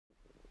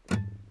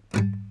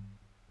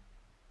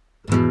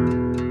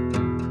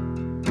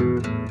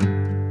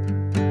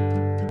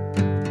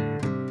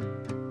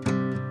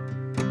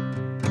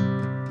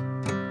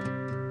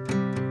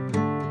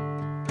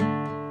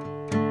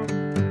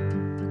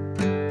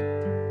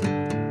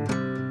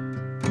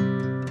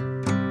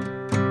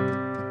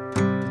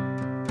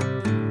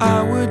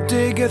I would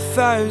dig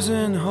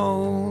 1,000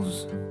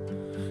 holes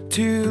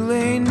to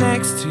lay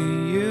next to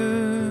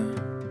you.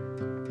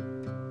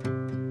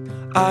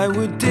 I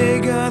would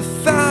dig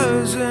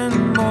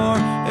 1,000 more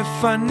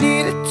if I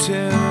needed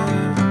to.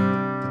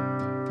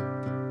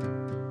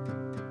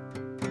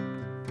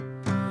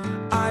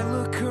 I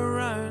look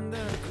around.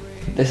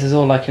 This is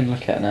all I can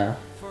look at now.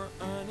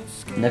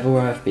 Never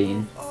where I've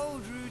been,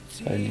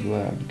 only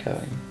where I'm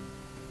going.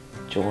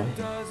 Joy.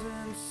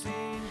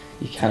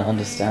 You cannot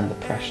understand the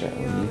pressure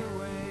when you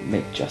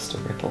make just a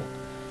ripple.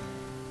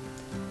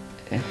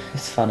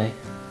 It's funny.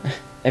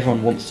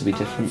 Everyone wants to be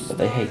different, but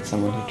they hate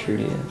someone who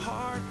truly is.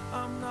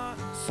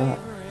 But,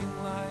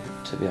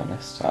 to be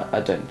honest, I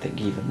don't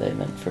think even they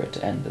meant for it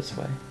to end this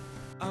way.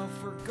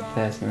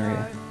 There's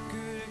Maria.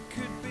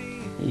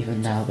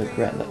 Even now, the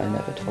regret that I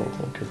never told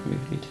her could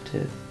move me to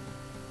tears.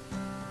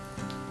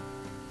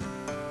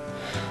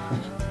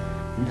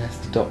 And there's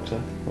the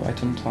doctor,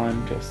 right on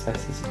time to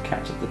assess his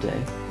catch of the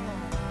day.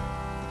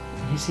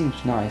 He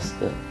seems nice,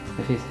 but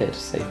if he's here to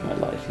save my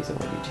life, he's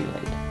already too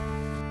late.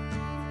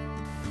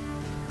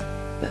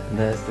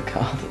 There's the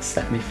car that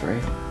set me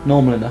free.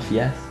 Normal enough,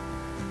 yes.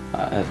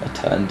 I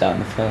turned down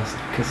the first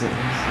because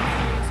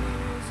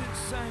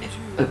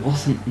it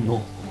wasn't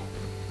normal.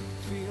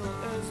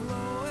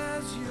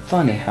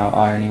 Funny how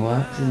irony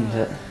works, isn't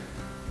it?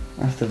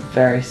 That's the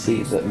very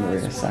seat that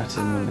Maria sat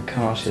in when the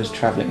car she was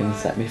travelling in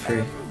set me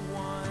free.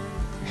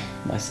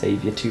 My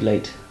saviour too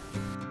late.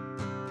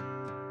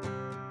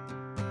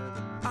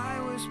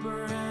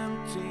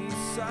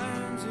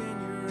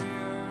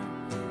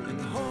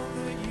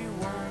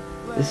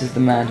 This is the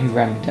man who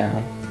ran me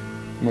down,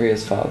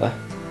 Maria's father.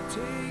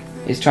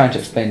 He's trying to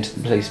explain to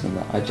the policeman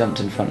that I jumped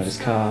in front of his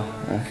car.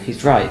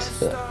 He's right,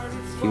 but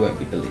he won't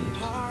be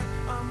believed.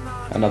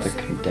 Another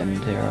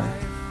condemned hero.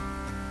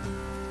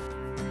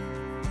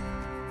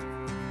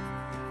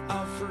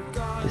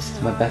 This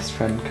is my best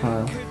friend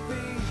Kyle,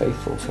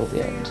 faithful till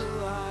the end.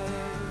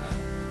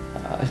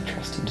 I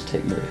trust him to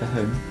take Maria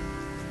home.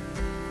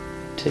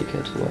 Take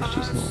her to where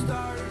she's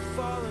normal.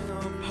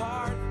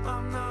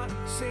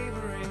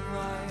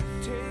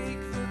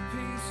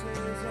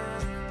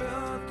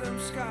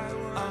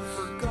 I've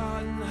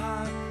forgotten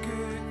how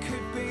good it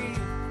could be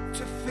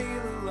to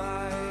feel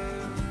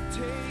alive.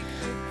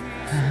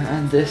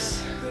 And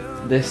this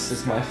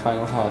is my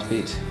final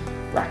heartbeat,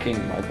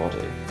 racking my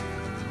body.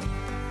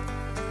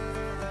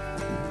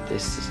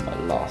 This is my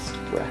last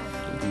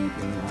breath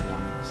leaving my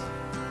lungs.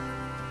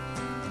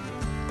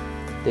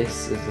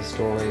 This is the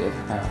story of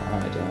how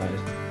I died.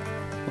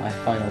 My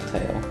final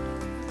tale,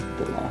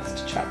 the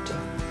last chapter.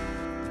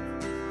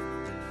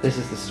 This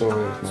is the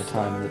story of my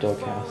time in the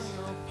doghouse.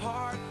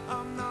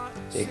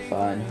 Big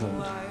fine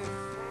Hund.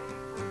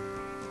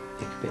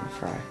 Ik bin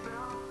frei.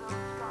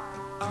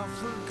 I've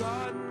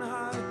forgotten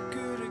how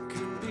good it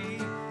could be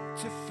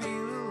to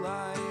feel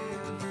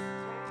alive.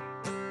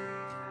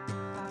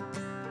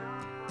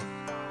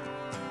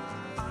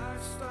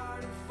 I've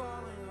started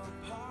falling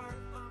apart.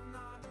 I'm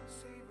not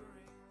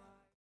savoring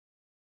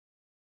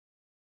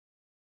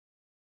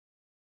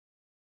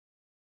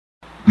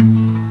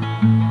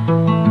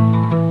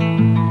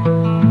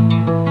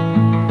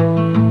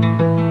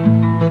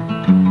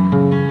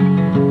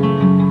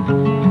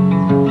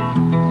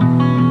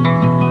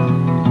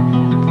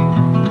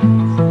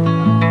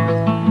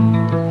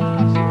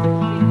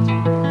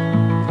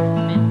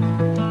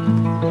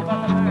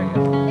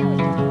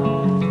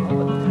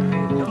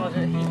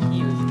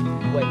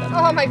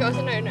Oh my gosh,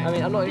 no. I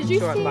mean, I'm not Did even you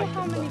sure see I like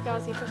how it. many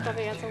girls he pushed up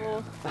against the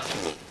wall?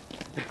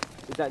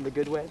 Is that in the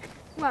good way?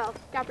 Well,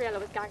 Gabriella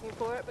was gagging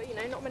for it, but you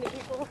know, not many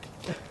people.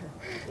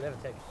 We'll never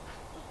take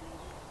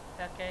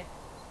it. Okay.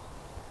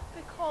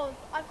 Because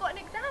I've got an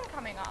exam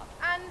coming up,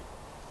 and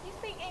you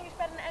speak English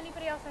better than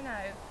anybody else I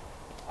know.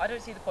 I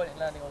don't see the point in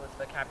learning all this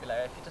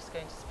vocabulary if you're just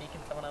going to speak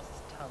in someone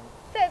else's tongue.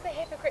 There's a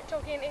hypocrite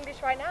talking in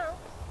English right now.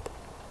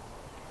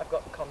 I've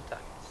got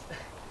contacts.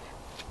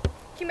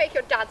 You make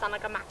your dad sound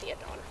like a mafia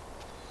don.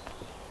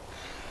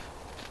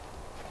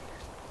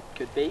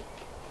 Could be.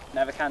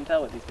 Never can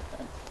tell with these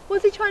defense.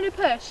 What's he trying to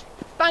push?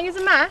 Bangers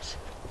and mash?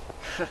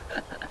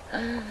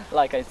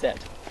 Like I said,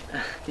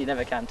 you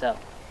never can tell.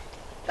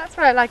 That's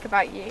what I like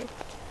about you.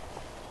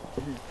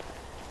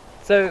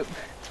 So,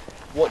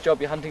 what job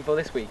are you hunting for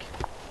this week?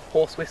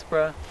 Horse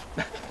whisperer?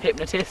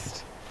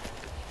 Hypnotist?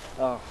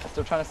 Oh,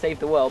 still trying to save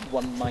the world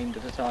one mind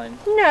at a time.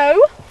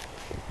 No.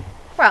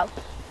 Well,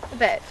 a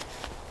bit.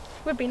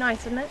 Would be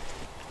nice, wouldn't it?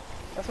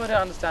 That's what I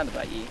don't understand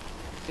about you.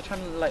 You're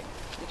trying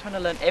to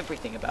learn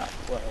everything about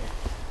the world.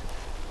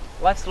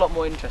 Life's a lot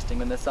more interesting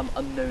when there's some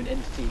unknown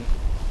entity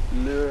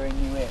luring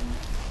you in.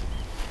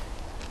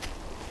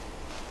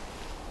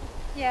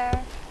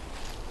 Yeah.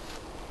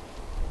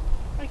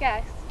 I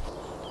guess.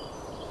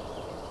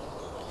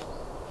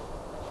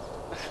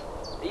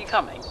 Are you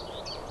coming?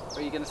 Or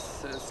are you going to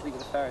sleep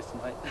with the fairies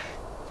tonight?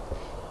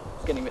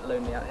 It's getting a bit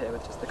lonely out here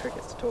with just the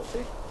crickets to talk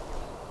to.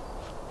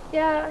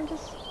 Yeah, I'm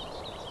just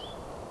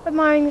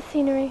admiring the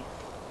scenery.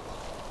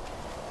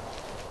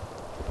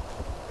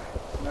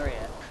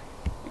 Maria,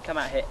 you come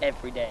out here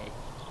every day.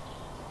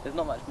 There's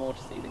not much more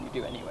to see than you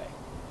do anyway.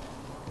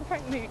 You're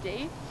very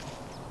moody.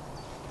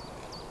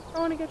 I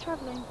want to go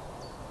travelling.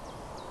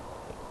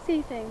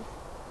 See things.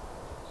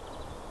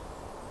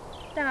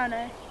 Don't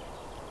know.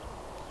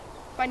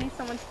 If I need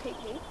someone to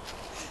take me.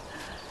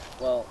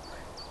 Well,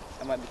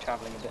 I might be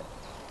travelling a bit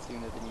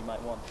sooner than you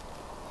might want.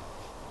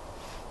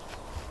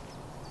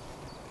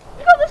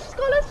 You got the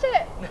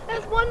scholarship!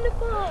 That's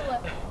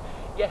wonderful!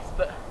 Yes,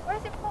 but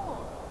Where's it for?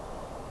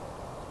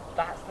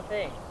 that's the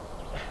thing.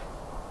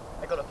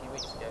 I got it a few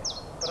weeks ago,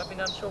 but I've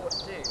been unsure what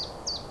to do.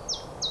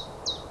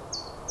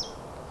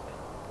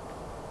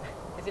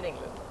 It's in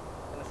England,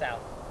 in the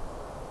south.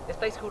 This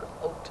place called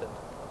Alton.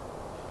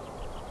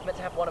 It's meant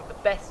to have one of the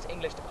best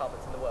English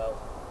departments in the world.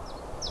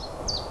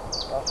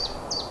 Gosh,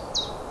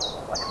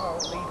 I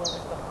can't leave all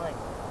this behind.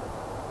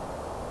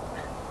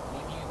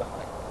 Leave you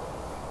behind.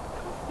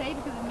 I'll stay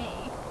because of me.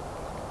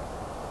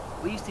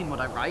 Well, you've seen what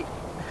I write.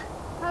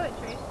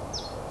 Poetry.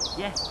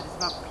 Yes, but it's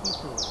about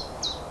people.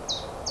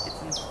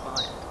 It's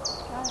inspired.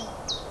 Oh.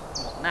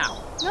 What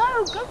now?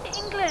 No, go to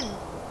England.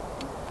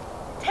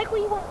 Take what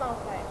you want,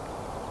 Marco.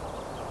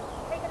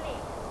 Take a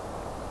leave.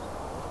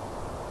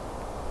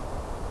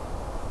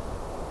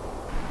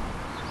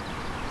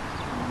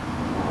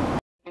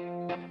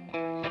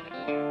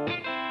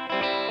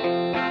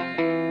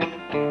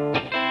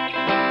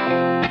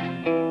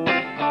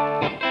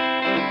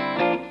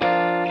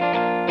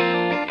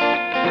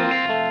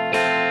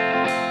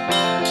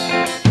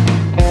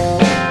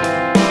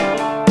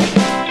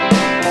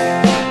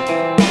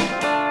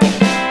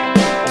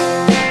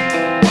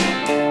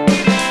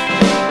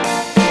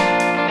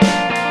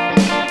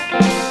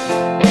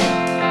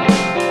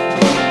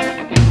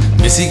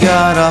 Missy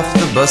got off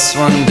the bus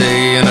one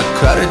day in a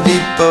crowded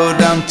depot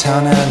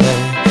downtown LA.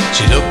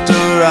 She looked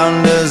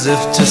around as if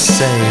to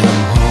say,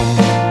 I'm home.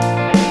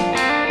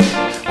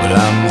 Well,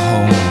 I'm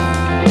home.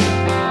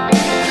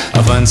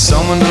 I'll find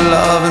someone to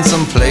love and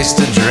some place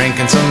to drink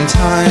and some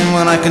time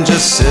when I can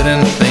just sit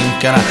and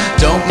think. And I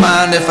don't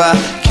mind if I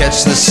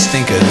catch the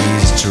stink of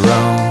these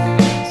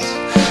drones.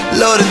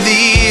 Lord, of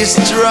these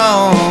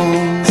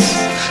drones,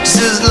 just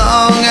as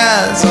long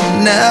as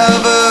I'm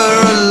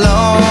never alone.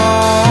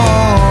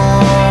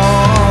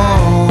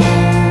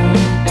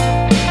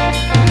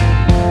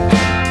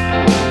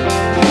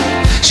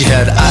 She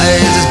had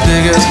eyes as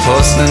big as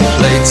porcelain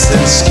plates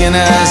and skin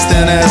as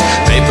thin as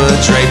paper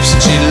drapes.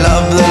 And she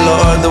loved the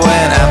Lord the way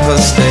an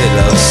apostate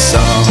loves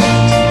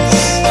songs.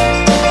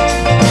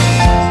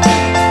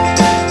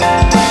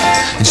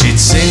 And she'd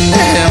sing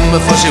to him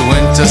before she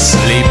went to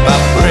sleep. I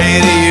pray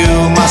to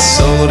you, my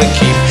soul, to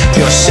keep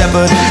your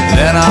shepherd,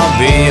 then I'll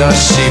be your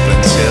sheep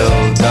until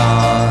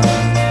dawn.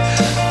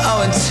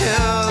 Oh,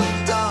 until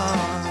dawn.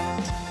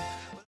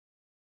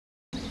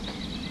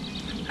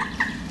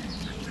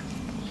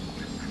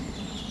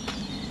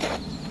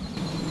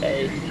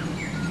 Hey,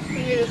 I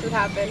knew this would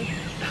happen.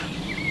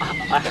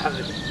 I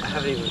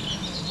haven't even.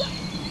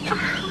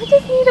 I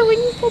just knew that when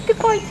you said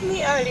goodbye to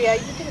me earlier,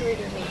 you didn't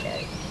really mean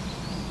it.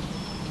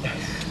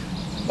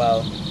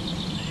 Well,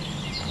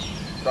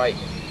 right.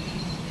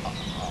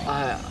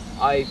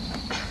 I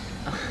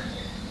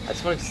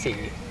just wanted to see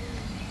you.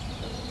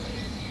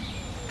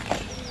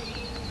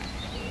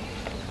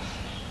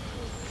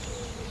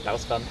 That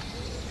was fun.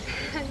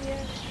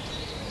 Yeah.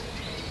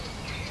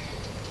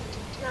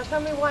 Now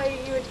tell me why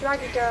you would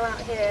drag a girl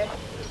out here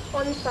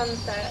on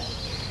sunset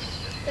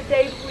the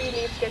day we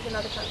leave to go to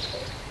another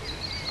country.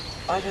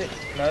 I don't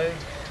know.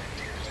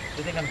 Do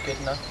you think I'm good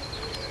enough?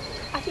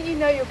 I think you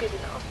know you're good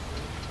enough.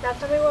 Now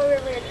tell me why we're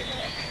really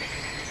here.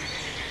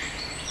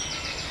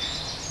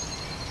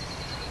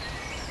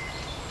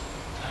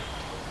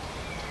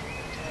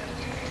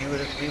 We would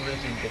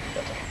have been good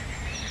together.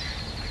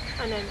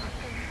 I know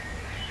nothing.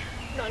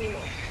 Not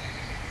anymore.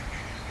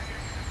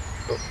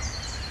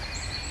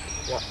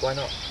 But why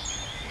not?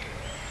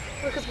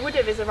 Because would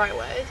have is the right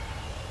word.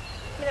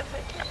 I mean, look,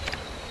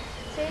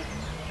 see?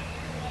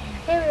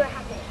 Here we were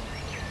happy.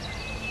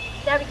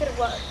 There we could have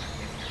worked.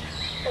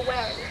 But where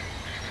are we?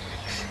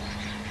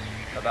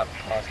 At that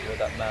party with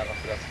that man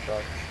offered us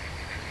drugs.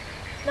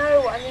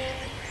 No, I mean,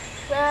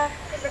 we're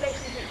in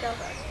relation to each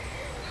other.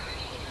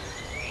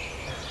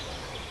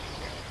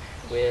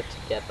 We're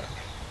together.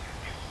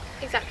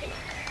 Exactly.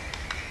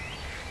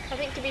 I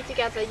think to be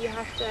together, you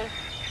have to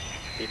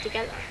be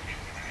together.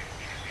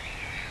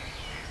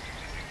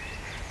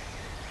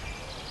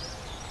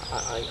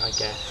 I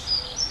guess.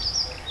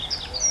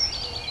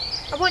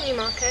 I want you,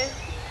 Marco.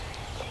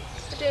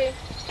 I do.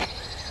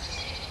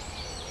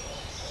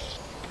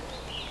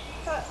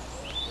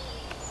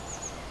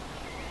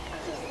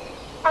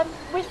 But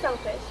we're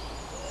selfish.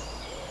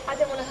 I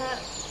don't want to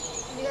hurt.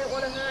 You don't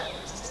want to hurt.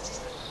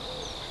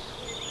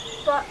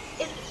 But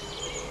if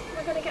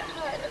we're going to get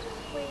hurt if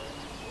we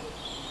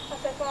are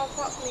so far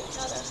apart from each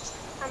other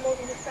and more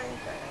than just friends,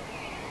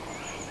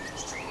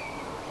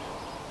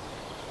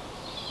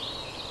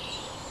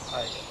 I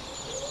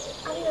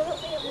mean, I'm not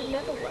saying it would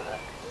never work.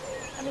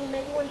 I mean,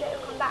 maybe one day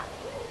it'll come back.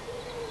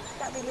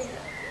 That'd be really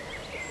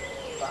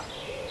nice. But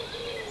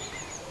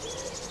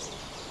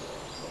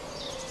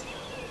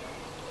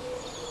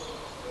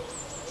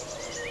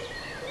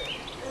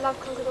Love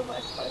conquers the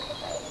worst both of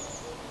them.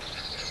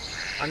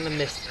 I'm gonna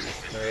miss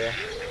these, Maria.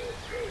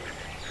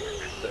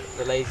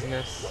 The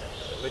laziness.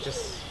 We're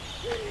just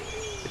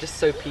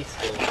so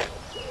peaceful.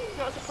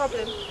 What's the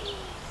problem?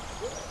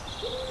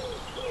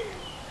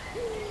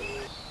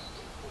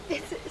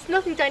 It's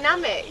nothing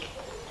dynamic.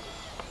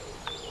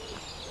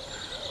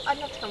 I'd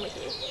love to come with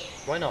you.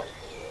 Why not?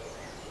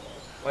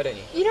 Why don't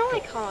you? You know I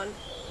can't.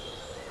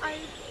 I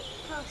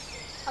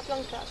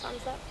belong to that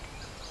sunset.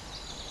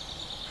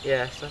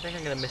 Yes, I think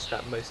I'm gonna miss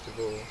that most of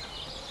all.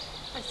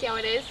 I see how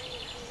it is.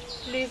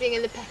 Losing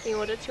in the pecking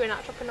order to a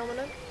natural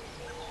phenomenon.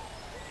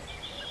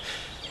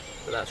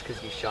 But that's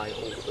because you shine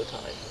all the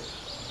time.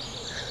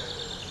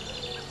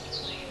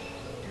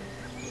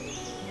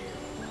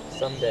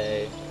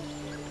 Someday,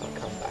 I'll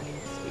come back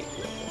and sweep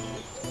you up.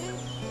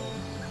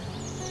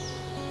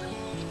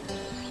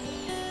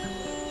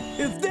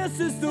 If this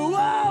is the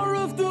war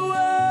of the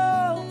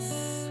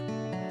worlds,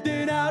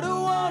 then I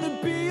don't want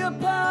to be a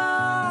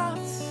part.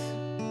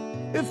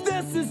 If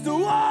this is the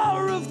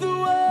war of the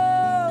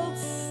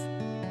worlds,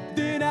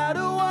 then I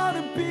don't want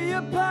to be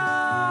a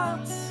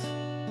part.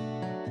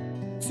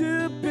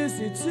 Too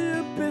busy,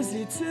 too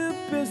busy, too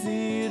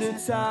busy to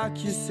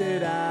talk, you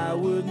said I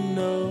wouldn't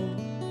know.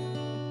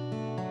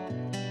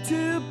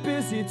 Too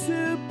busy,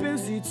 too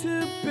busy,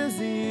 too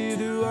busy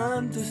to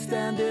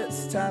understand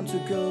it's time to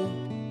go.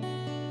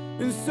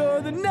 And so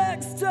the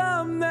next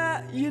time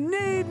that you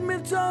need me,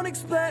 don't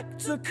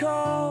expect a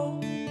call.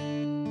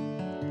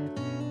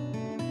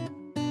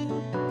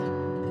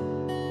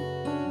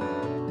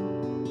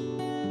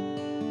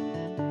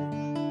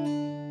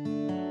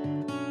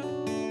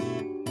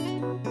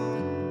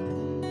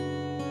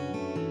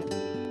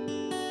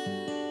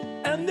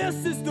 And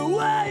this is the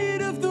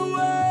weight of the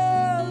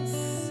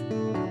worlds.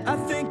 I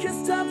think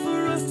it's time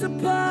for us to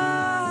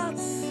part.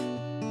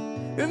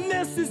 And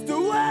this is the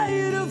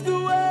weight of the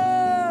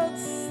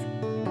worlds.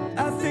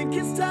 I think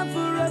it's time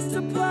for us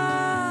to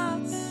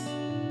part.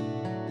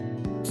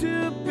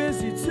 Too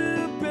busy,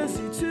 too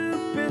busy, too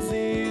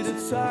busy to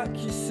talk,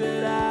 you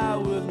said I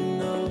wouldn't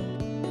know.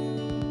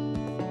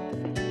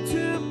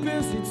 Too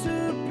busy,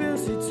 too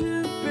busy,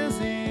 too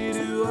busy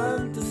to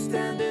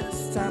understand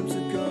it's time to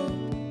go.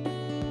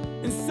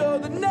 And so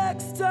the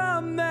next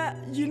time that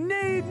you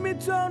need me,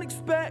 don't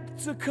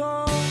expect a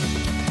call.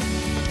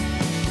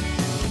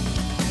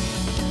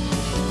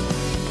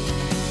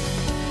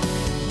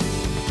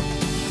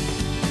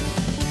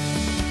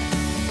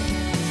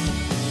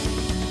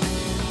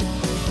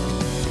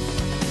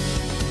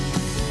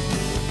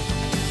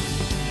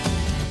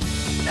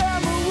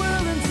 Am I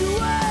willing to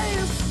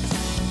waste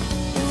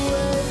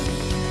away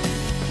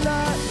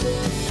like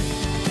this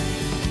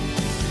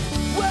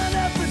when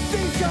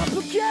everything's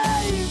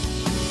complicated?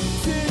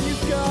 Till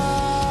you've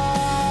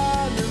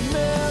gone and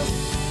miss.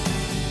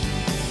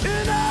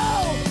 And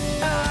all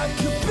I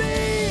could be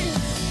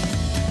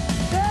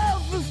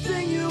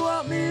everything you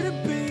want me to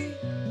be,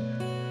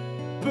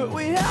 but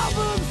we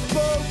haven't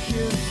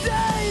spoken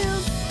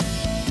days.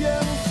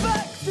 Yeah, in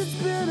fact it's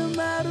been a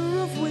matter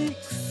of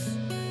weeks.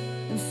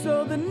 And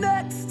so the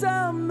next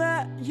time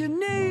that you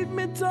need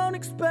me, don't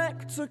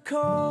expect a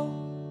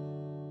call.